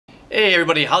Hey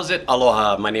everybody, how's it?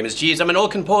 Aloha, my name is Jeez. I'm an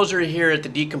old composer here at the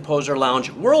Decomposer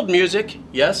Lounge. World music,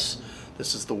 yes,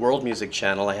 this is the world music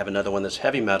channel. I have another one that's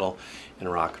heavy metal and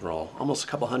rock and roll. Almost a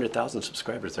couple 100,000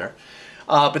 subscribers there.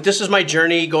 But this is my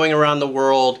journey going around the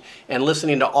world and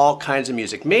listening to all kinds of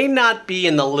music. May not be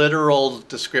in the literal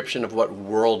description of what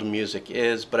world music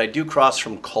is, but I do cross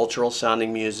from cultural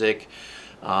sounding music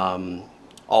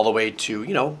all the way to,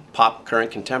 you know, pop,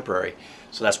 current, contemporary.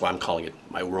 So that's why I'm calling it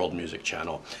my world music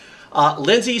channel.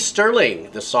 Lindsey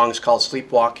Stirling, the song is called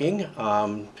Sleepwalking.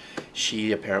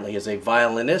 She apparently is a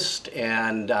violinist,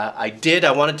 and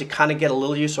I wanted to kind of get a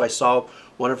little used, so I saw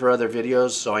one of her other videos,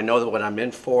 so I know what I'm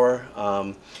in for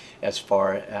as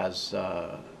far as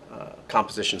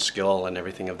composition skill and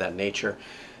everything of that nature.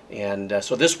 And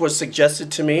so this was suggested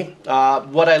to me.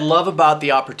 What I love about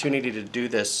the opportunity to do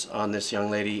this on this young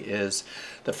lady is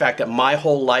the fact that my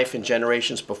whole life and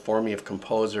generations before me of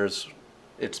composers,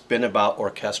 it's been about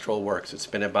orchestral works, it's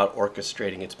been about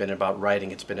orchestrating, it's been about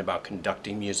writing, it's been about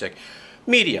conducting music,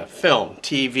 media, film,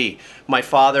 TV. My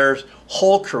father's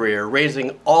whole career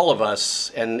raising all of us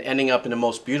and ending up in the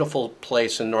most beautiful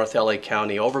place in North LA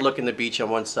County, overlooking the beach on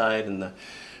one side and the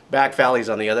back valleys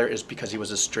on the other, is because he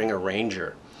was a string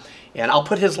arranger. And I'll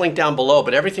put his link down below,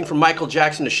 but everything from Michael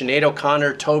Jackson to Sinead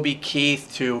O'Connor, Toby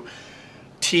Keith, to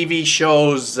TV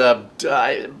shows,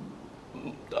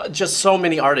 just so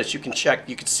many artists you can check.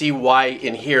 You can see why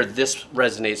in here this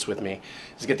resonates with me.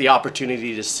 Is get the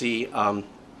opportunity to see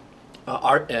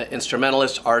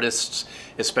instrumentalists, artists,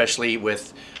 especially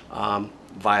with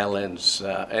violins,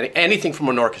 anything from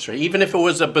an orchestra. Even if it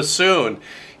was a bassoon,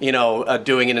 you know,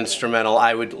 doing an instrumental,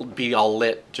 I would be all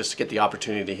lit just to get the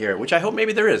opportunity to hear it, which I hope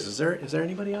maybe there is. Is there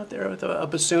anybody out there with a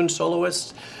bassoon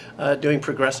soloist doing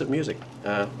progressive music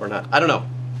or not? I don't know.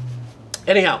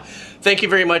 Anyhow, thank you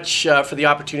very much for the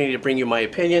opportunity to bring you my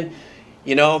opinion.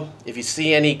 You know, if you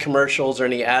see any commercials or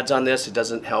any ads on this, it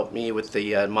doesn't help me with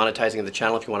the monetizing of the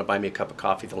channel. If you want to buy me a cup of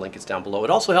coffee, the link is down below.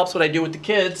 It also helps what I do with the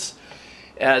kids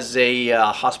as a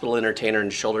hospital entertainer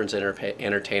and children's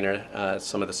entertainer.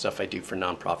 Some of the stuff I do for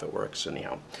nonprofit works,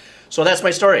 anyhow. So that's my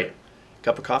story.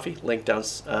 Cup of coffee, link down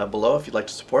below if you'd like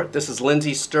to support. This is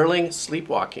Lindsey Stirling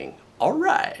Sleepwalking. All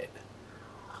right.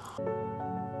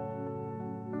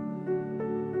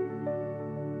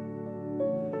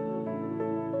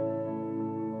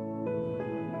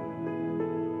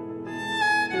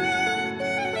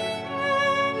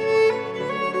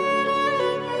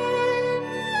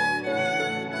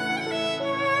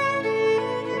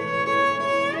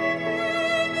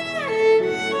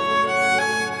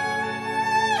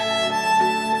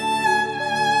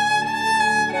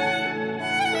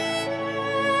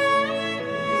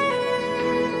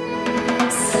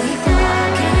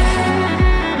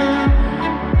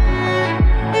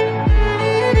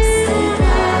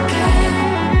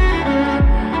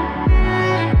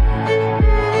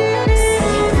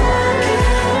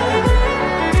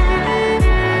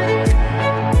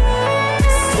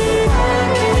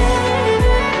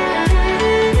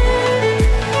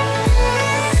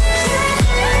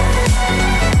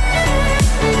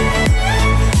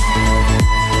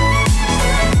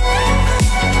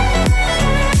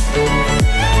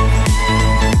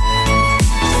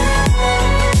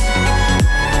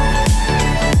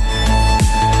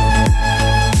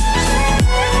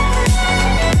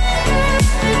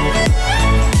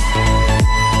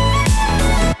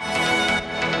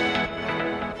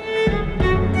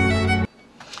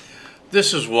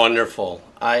 This is wonderful.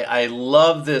 I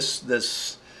love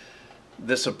this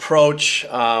approach.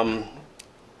 Well,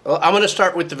 I'm going to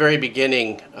start with the very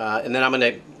beginning, and then I'm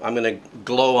going to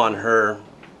glow on her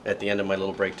at the end of my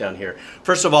little breakdown here.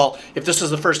 First of all, if this is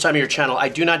the first time of your channel, I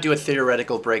do not do a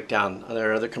theoretical breakdown.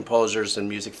 There are other composers and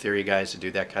music theory guys that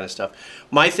do that kind of stuff.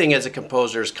 My thing as a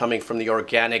composer is coming from the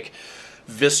organic,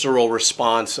 visceral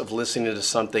response of listening to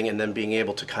something and then being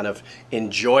able to kind of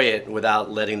enjoy it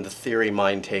without letting the theory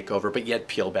mind take over, but yet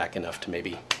peel back enough to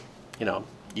maybe, you know,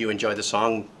 you enjoy the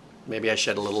song, maybe I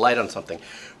shed a little light on something.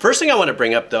 First thing I want to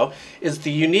bring up though is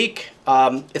the unique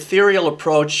ethereal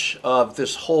approach of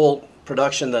this whole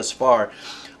production thus far.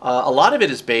 A lot of it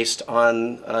is based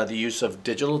on the use of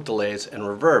digital delays and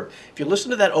reverb. If you listen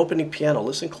to that opening piano,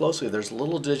 listen closely, there's a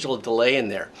little digital delay in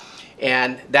there.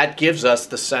 And that gives us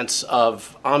the sense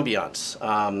of ambiance,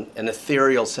 an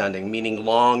ethereal sounding, meaning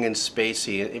long and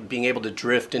spacey, being able to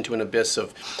drift into an abyss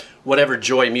of whatever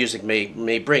joy music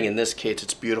may bring. In this case,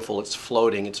 it's beautiful, it's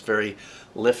floating, it's very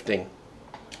lifting.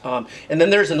 And then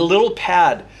there's a little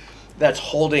pad that's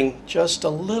holding just a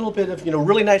little bit of, you know,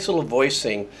 really nice little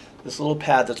voicing this little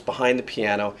pad that's behind the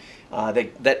piano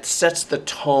that sets the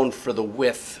tone for the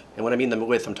width. And when I mean the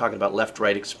width, I'm talking about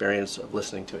left-right experience of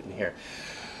listening to it in here.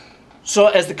 So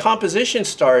as the composition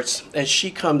starts, as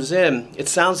she comes in, it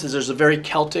sounds as there's a very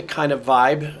Celtic kind of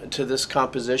vibe to this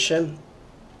composition.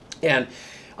 And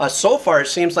so far, it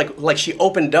seems like she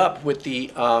opened up with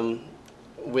the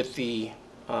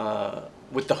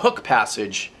hook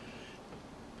passage,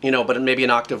 you know, but maybe an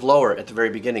octave lower at the very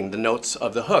beginning, the notes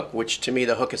of the hook, which to me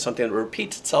the hook is something that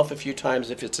repeats itself a few times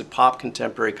if it's a pop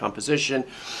contemporary composition.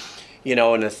 You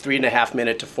know, in a 3.5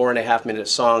 minute to 4.5 minute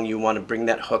song, you want to bring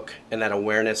that hook and that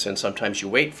awareness, and sometimes you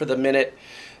wait for the minute.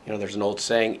 You know, there's an old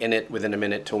saying, in it within a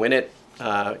minute to win it.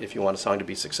 If you want a song to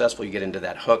be successful, you get into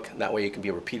that hook, and that way it can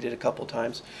be repeated a couple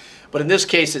times. But in this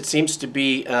case, it seems to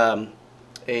be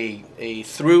a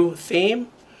through theme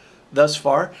thus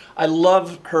far. I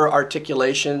love her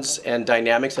articulations and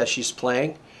dynamics as she's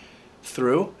playing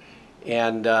through,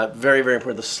 and very, very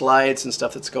important. The slides and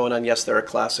stuff that's going on, yes, there are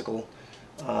classical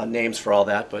names for all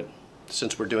that, but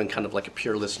since we're doing kind of like a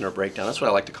pure listener breakdown, that's what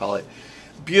I like to call it.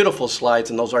 Beautiful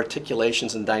slides and those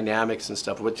articulations and dynamics and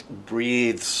stuff, which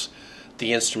breathes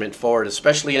the instrument forward,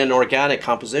 especially in an organic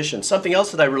composition. Something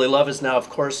else that I really love is now, of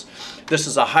course, this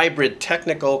is a hybrid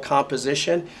technical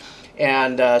composition.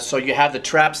 And so you have the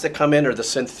traps that come in, or the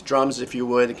synth drums, if you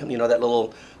would, you know, that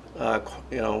little,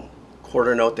 you know,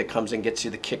 quarter note that comes in, gets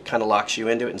you, the kick kind of locks you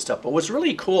into it and stuff. But what's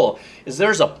really cool is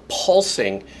there's a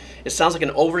pulsing, it sounds like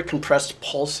an over-compressed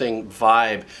pulsing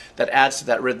vibe that adds to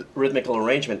that rhythmical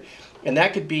arrangement. And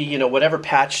that could be, you know, whatever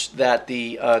patch that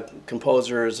the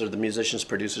composers or the musicians,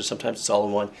 producers, sometimes it's all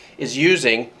in one, is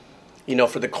using, you know,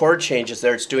 for the chord changes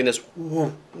there. It's doing this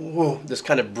woo, woo, this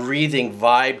kind of breathing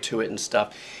vibe to it and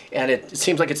stuff. And it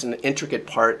seems like it's an intricate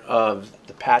part of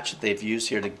the patch that they've used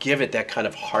here to give it that kind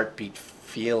of heartbeat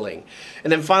feeling.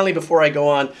 And then finally, before I go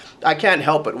on, I can't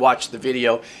help but watch the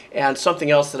video. And something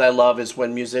else that I love is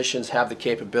when musicians have the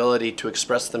capability to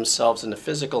express themselves in the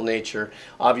physical nature.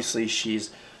 Obviously,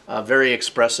 she's very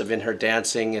expressive in her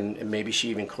dancing, and maybe she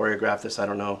even choreographed this, I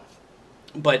don't know.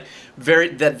 But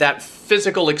that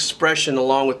physical expression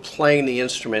along with playing the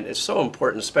instrument is so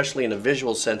important, especially in a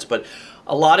visual sense. But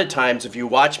a lot of times, if you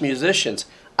watch musicians,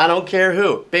 I don't care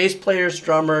who, bass players,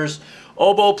 drummers,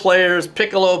 oboe players,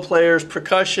 piccolo players,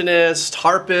 percussionists,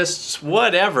 harpists,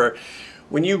 whatever,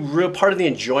 when part of the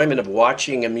enjoyment of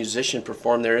watching a musician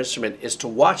perform their instrument is to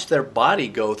watch their body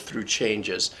go through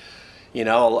changes. You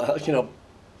know,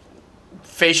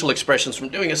 facial expressions from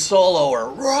doing a solo, or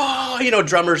raw, you know,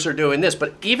 drummers are doing this.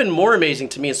 But even more amazing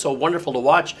to me, and so wonderful to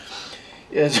watch,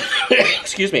 is,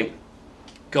 excuse me,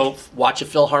 go watch a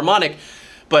Philharmonic,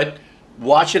 but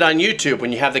watch it on YouTube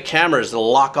when you have the cameras that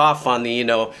lock off on the, you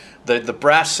know, the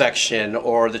brass section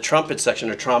or the trumpet section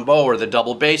or trombone or the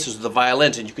double basses or the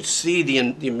violins, and you could see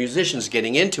the musicians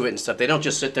getting into it and stuff. They don't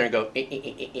just sit there and go, eh, eh,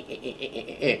 eh, eh, eh, eh,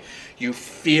 eh, eh. You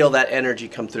feel that energy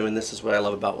come through, and this is what I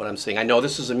love about what I'm saying. I know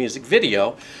this is a music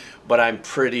video, but I'm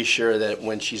pretty sure that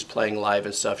when she's playing live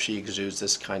and stuff, she exudes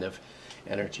this kind of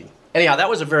energy. Anyhow, that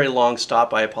was a very long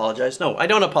stop. I apologize. No, I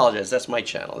don't apologize. That's my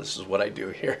channel. This is what I do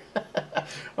here.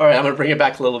 All right, I'm going to bring it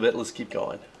back a little bit. Let's keep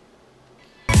going.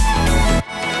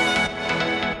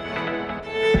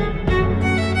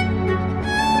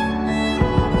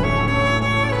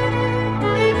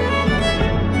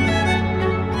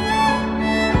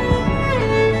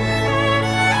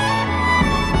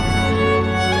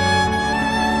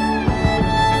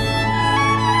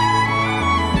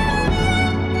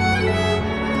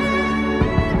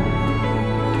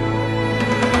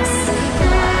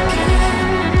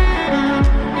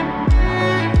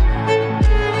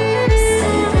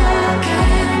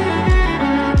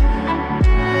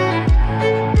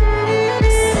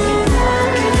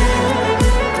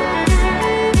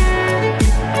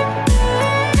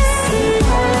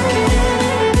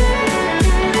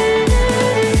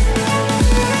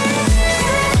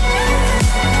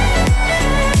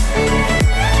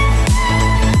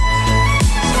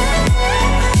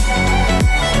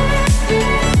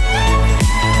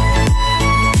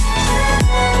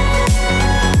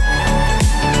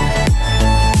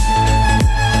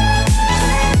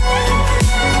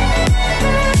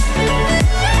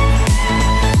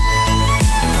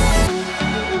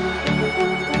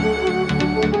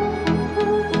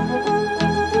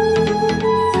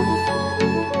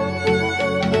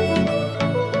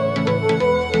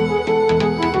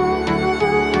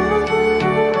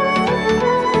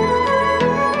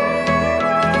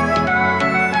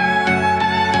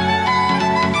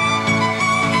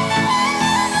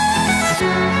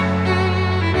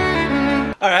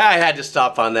 All right, I had to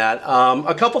stop on that.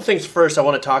 A couple things first I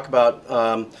want to talk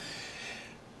about.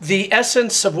 The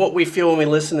essence of what we feel when we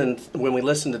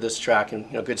listen to this track,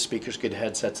 and good speakers, good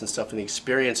headsets and stuff, and the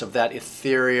experience of that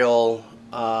ethereal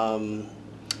kind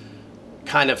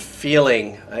of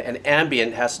feeling and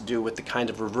ambient has to do with the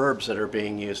kind of reverbs that are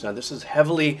being used. Now this is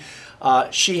heavily,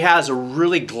 she has a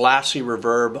really glassy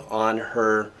reverb on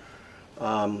her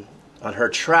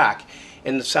track,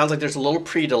 and it sounds like there's a little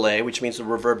pre-delay, which means the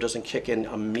reverb doesn't kick in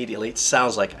immediately. It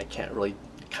sounds like, I can't really,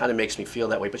 it kind of makes me feel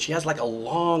that way, but she has like a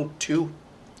long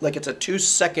like it's a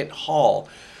 2-second haul,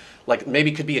 like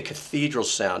maybe could be a cathedral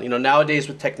sound. Nowadays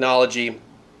with technology,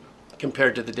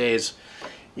 compared to the days,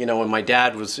 when my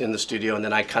dad was in the studio, and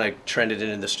then I kind of trended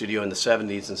into the studio in the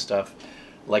 70s and stuff,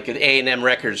 like at A&M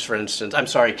Records, for instance, I'm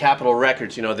sorry, Capitol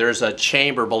Records, there's a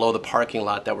chamber below the parking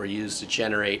lot that were used to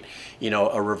generate, a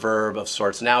reverb of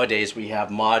sorts. Nowadays we have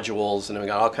modules, and we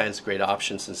got all kinds of great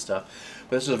options and stuff.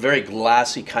 But this is a very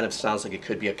glassy kind of, sounds like it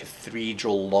could be a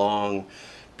cathedral long,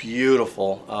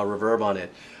 beautiful reverb on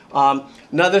it.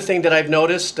 Another thing that I've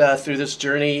noticed through this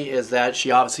journey is that she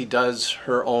obviously does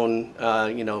her own,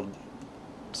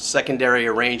 secondary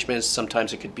arrangements.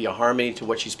 Sometimes it could be a harmony to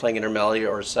what she's playing in her melody,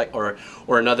 or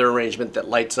another arrangement that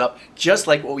lights up, just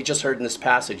like what we just heard in this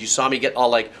passage. You saw me get all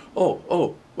like,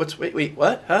 oh, wait,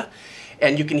 what, huh?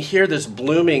 And you can hear this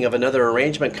blooming of another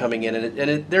arrangement coming in,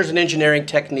 and there's an engineering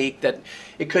technique that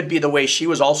it could be the way she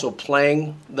was also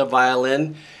playing the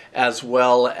violin, as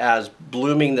well as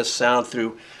blooming the sound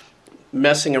through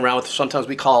messing around with, sometimes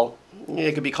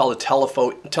it could be called a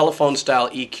telephone style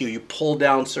EQ. You pull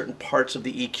down certain parts of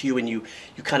the EQ and you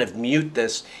kind of mute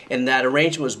this, and that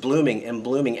arrangement was blooming and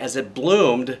blooming. As it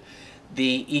bloomed,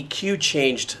 the EQ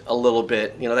changed a little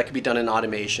bit. That could be done in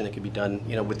automation, it could be done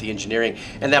with the engineering,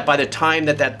 and that by the time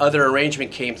that other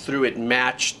arrangement came through, it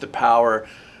matched the power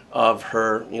of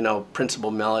her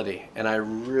principal melody, and I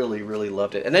really, really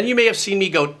loved it. And then you may have seen me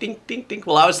go ding, ding, ding.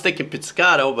 Well, I was thinking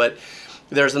pizzicato, but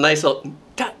there's a nice little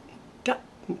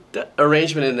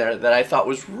arrangement in there that I thought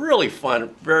was really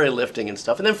fun, very lifting and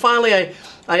stuff. And then finally, I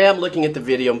am looking at the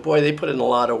video, and boy, they put in a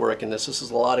lot of work in this. This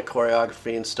is a lot of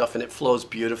choreography and stuff, and it flows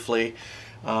beautifully.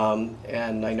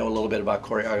 And I know a little bit about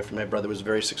choreography. My brother was a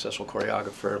very successful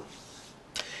choreographer,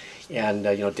 and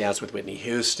danced with Whitney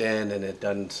Houston, and had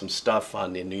done some stuff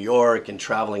in New York and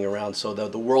traveling around. So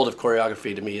the world of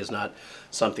choreography to me is not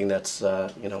something that's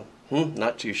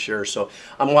not too sure. So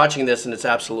I'm watching this, and it's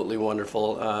absolutely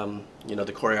wonderful.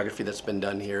 The choreography that's been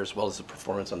done here, as well as the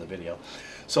performance on the video.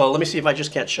 So let me see if I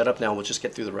just can't shut up now. We'll just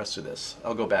get through the rest of this.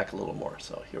 I'll go back a little more.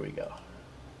 So here we go.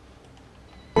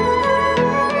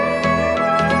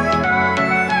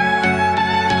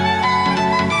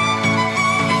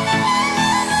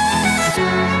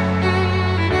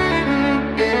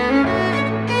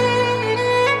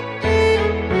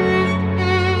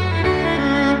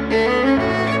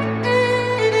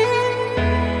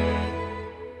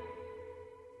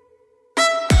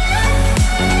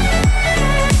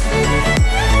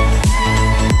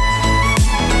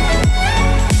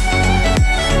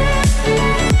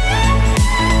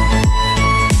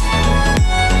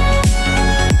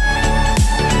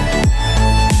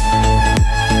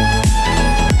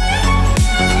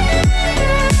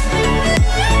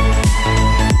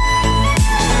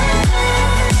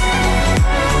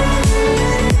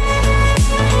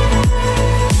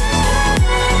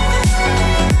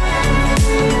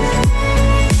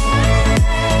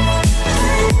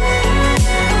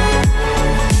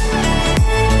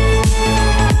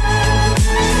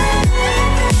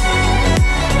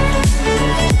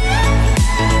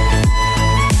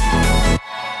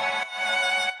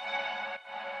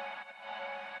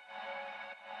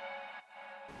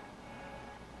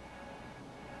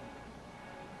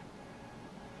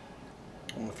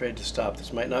 I'm afraid to stop.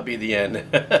 This might not be the end.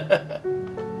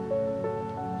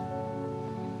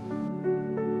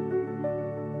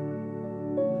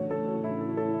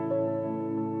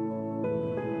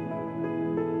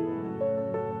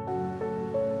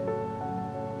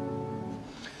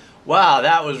 Wow,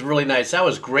 that was really nice. That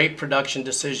was great production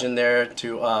decision there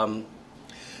to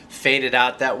fade it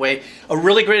out that way. A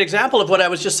really great example of what I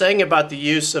was just saying about the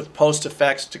use of post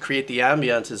effects to create the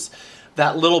ambience is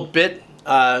that little bit,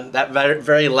 that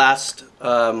very last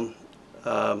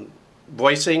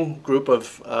voicing group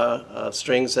of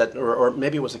strings that, or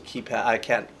maybe it was a keypad,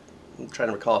 I'm trying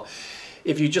to recall.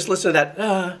 If you just listen to that,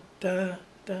 da, da,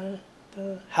 da,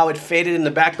 da, how it faded in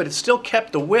the back, but it still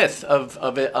kept the width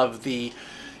of the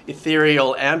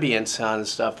ethereal ambient sound and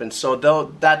stuff. And so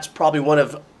though that's probably one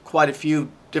of quite a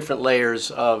few different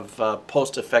layers of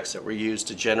post effects that were used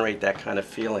to generate that kind of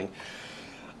feeling.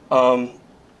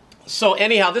 So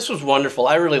anyhow, this was wonderful.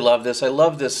 I really love this. I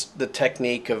love the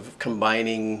technique of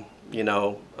combining, you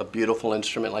know, a beautiful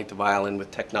instrument like the violin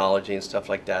with technology and stuff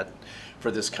like that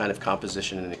for this kind of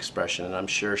composition and expression. And I'm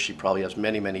sure she probably has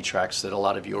many, many tracks that a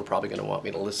lot of you are probably going to want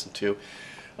me to listen to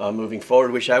moving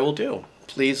forward, which I will do.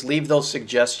 Please leave those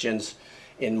suggestions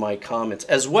in my comments.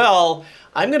 As well,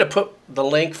 I'm going to put the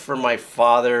link for my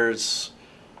father's,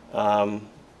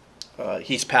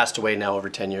 he's passed away now over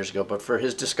 10 years ago, but for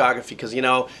his discography, because, you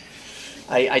know,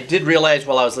 I did realize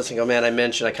while I was listening, oh man,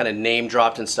 I kind of name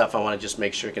dropped and stuff. I want to just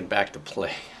make sure I can back to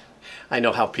play. I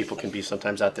know how people can be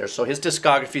sometimes out there. So his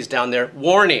discography's down there.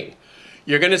 Warning,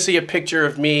 you're going to see a picture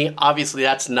of me. Obviously,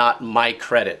 that's not my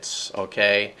credits,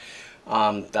 okay?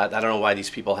 I don't know why these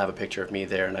people have a picture of me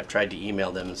there, and I've tried to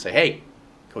email them and say, hey,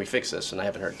 can we fix this? And I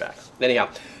haven't heard back. Anyhow,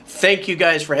 thank you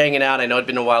guys for hanging out. I know it's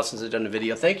been a while since I've done a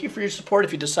video. Thank you for your support.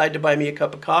 If you decide to buy me a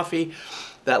cup of coffee,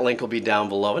 that link will be down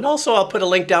below. And also, I'll put a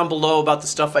link down below about the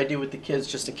stuff I do with the kids,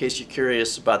 just in case you're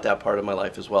curious about that part of my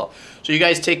life as well. So you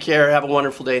guys take care. Have a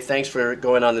wonderful day. Thanks for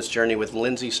going on this journey with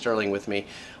Lindsey Stirling with me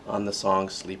on the song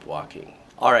Sleepwalking.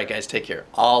 All right, guys, take care.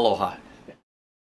 Aloha.